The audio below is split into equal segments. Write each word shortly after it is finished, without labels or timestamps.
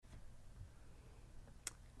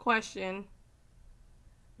Question.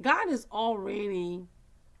 God has already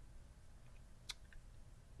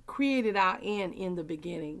created our end in the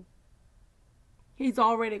beginning. He's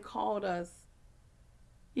already called us.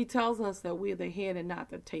 He tells us that we're the head and not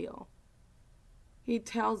the tail. He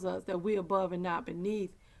tells us that we're above and not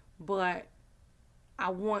beneath. But I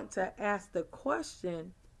want to ask the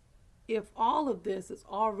question, if all of this is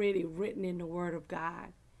already written in the Word of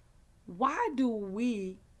God, why do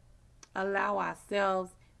we allow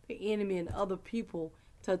ourselves, the enemy, and other people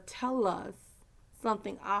to tell us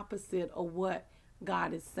something opposite of what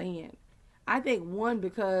God is saying? I think, one,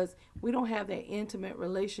 because we don't have that intimate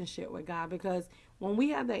relationship with God. Because when we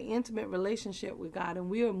have that intimate relationship with God and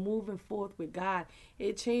we are moving forth with God,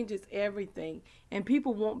 it changes everything. And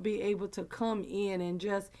people won't be able to come in and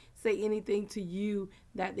just say anything to you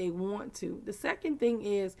that they want to. The second thing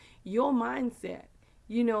is your mindset.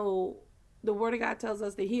 You know, the Word of God tells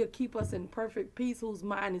us that He'll keep us in perfect peace whose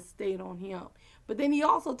mind is stayed on Him. But then He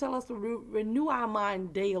also tells us to renew our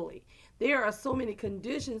mind daily. There are so many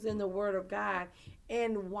conditions in the Word of God.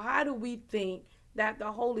 And why do we think that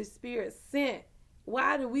the Holy Spirit sent?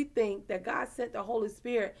 Why do we think that God sent the Holy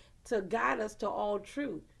Spirit to guide us to all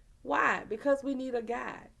truth? Why? Because we need a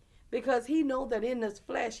guide. Because He knows that in this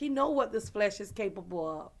flesh, He knows what this flesh is capable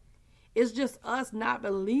of. It's just us not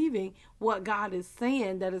believing what God is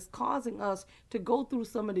saying that is causing us to go through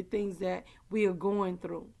some of the things that we are going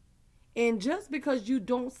through. And just because you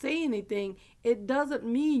don't say anything, it doesn't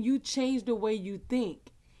mean you change the way you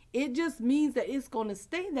think. It just means that it's going to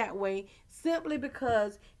stay that way simply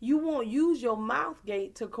because you won't use your mouth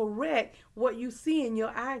gate to correct what you see in your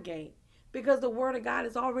eye gate. Because the Word of God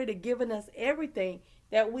has already given us everything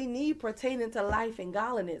that we need pertaining to life and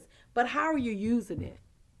godliness. But how are you using it?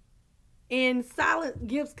 And silence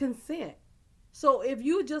gives consent. So if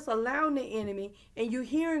you just allowing the enemy and you're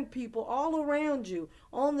hearing people all around you,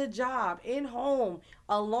 on the job, in home,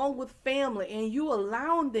 along with family, and you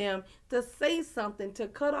allowing them to say something to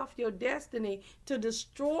cut off your destiny, to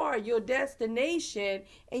destroy your destination,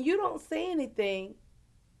 and you don't say anything,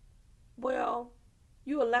 well,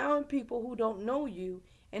 you allowing people who don't know you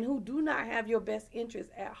and who do not have your best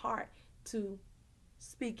interests at heart to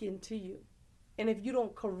speak into you. And if you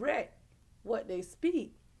don't correct what they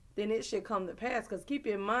speak, then it should come to pass. Because keep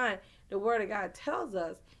in mind, the Word of God tells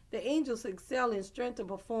us the angels excel in strength to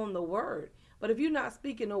perform the word. But if you're not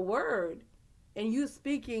speaking a word and you're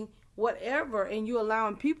speaking whatever and you're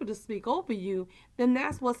allowing people to speak over you, then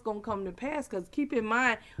that's what's going to come to pass. Because keep in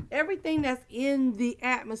mind, everything that's in the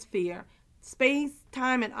atmosphere, space,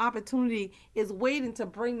 time, and opportunity is waiting to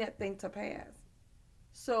bring that thing to pass.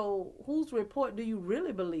 So whose report do you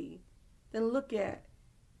really believe? Then look at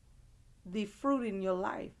the fruit in your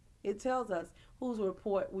life. It tells us whose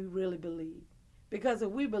report we really believe. Because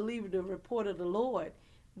if we believe the report of the Lord,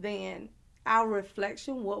 then our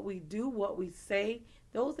reflection, what we do, what we say,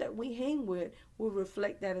 those that we hang with will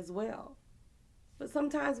reflect that as well. But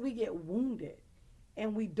sometimes we get wounded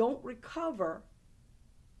and we don't recover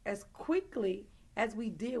as quickly as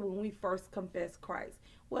we did when we first confessed Christ.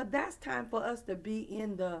 Well, that's time for us to be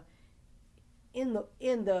in the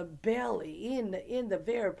belly, in the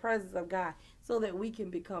very presence of God, so that we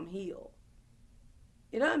can become healed.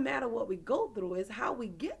 It doesn't matter what we go through, it's how we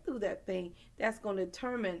get through that thing that's going to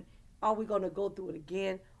determine, are we going to go through it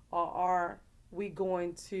again, or are we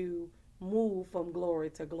going to move from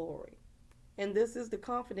glory to glory? And this is the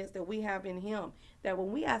confidence that we have in Him, that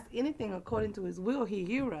when we ask anything according to His will, He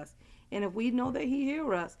hears us. And if we know that He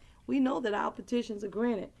hears us, we know that our petitions are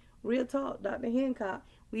granted. Real talk, Dr. Hancock.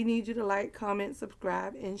 We need you to like, comment,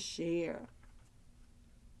 subscribe, and share.